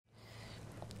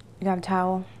You got a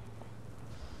towel?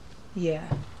 Yeah.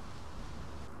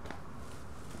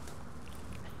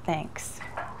 Thanks.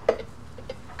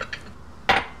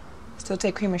 Still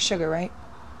take cream and sugar, right?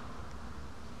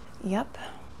 Yep.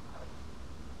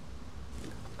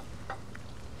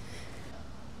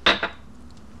 I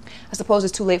suppose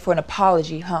it's too late for an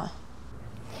apology, huh?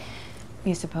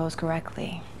 You suppose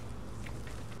correctly.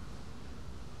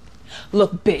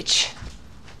 Look, bitch.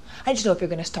 I need to know if you're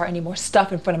gonna start any more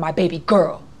stuff in front of my baby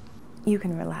girl. You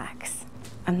can relax.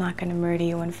 I'm not gonna murder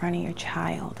you in front of your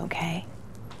child, okay?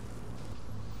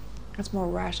 That's more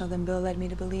rational than Bill led me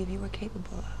to believe you were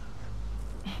capable of.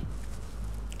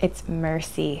 It's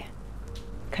mercy,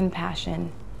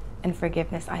 compassion, and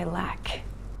forgiveness I lack,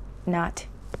 not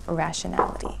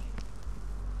rationality.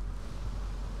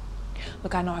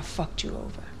 Look, I know I fucked you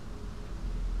over.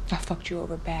 I fucked you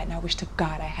over bad, and I wish to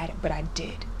God I hadn't, but I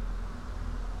did.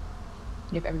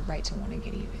 You have every right to want to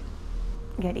get even.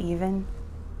 Get even?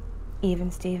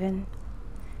 Even, Steven?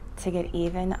 To get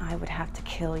even, I would have to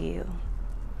kill you.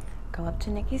 Go up to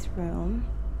Nikki's room,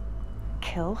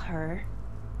 kill her,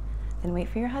 then wait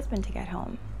for your husband to get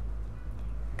home.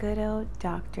 Good old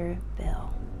Dr.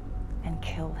 Bill. And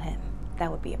kill him.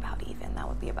 That would be about even. That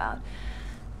would be about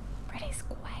pretty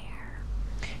square.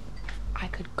 I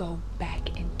could go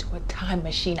back into a time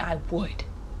machine, I would.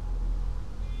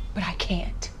 But I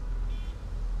can't.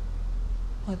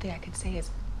 Only thing I can say is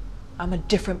I'm a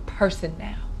different person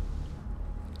now.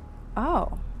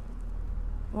 Oh.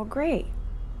 Well, great.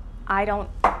 I don't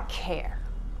care.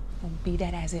 Well, be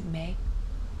that as it may,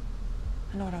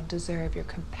 I know I don't deserve your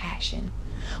compassion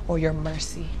or your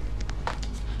mercy,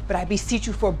 but I beseech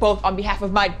you for both on behalf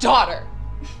of my daughter.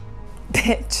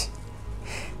 Bitch.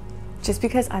 Just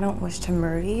because I don't wish to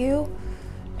murder you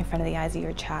in front of the eyes of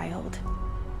your child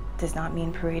does not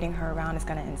mean parading her around is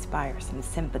gonna inspire some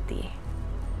sympathy.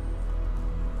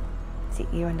 See,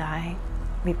 you and I,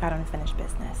 we've got unfinished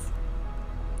business.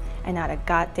 And not a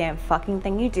goddamn fucking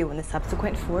thing you do in the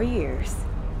subsequent 4 years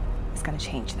is gonna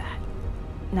change that.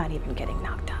 Not even getting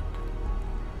knocked up.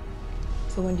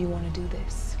 So when do you want to do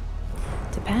this?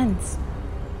 Depends.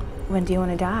 When do you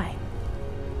want to die?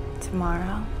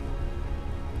 Tomorrow?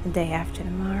 The day after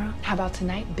tomorrow? How about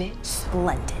tonight, bitch?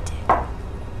 Splendid.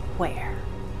 Where?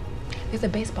 There's a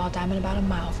baseball diamond about a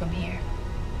mile from here,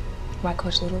 where I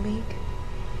coach Little League.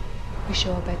 We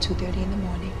show up at 2:30 in the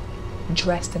morning,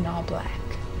 dressed in all black.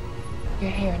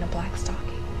 Your hair in a black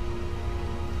stocking.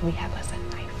 We have us a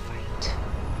knife fight.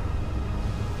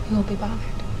 You won't be bothered.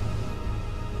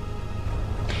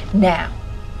 Now,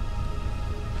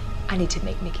 I need to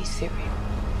make Nikki cereal.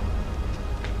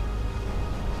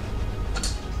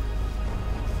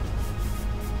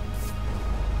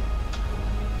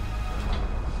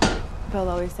 Bill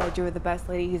always said you were the best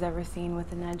lady he's ever seen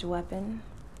with an edge weapon.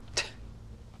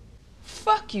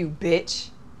 Fuck you,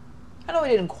 bitch. I know he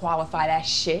didn't qualify that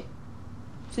shit.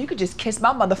 So you could just kiss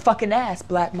my motherfucking ass,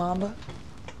 Black Mamba.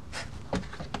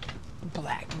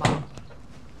 Black Mamba.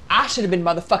 I should have been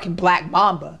motherfucking Black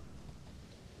Mamba.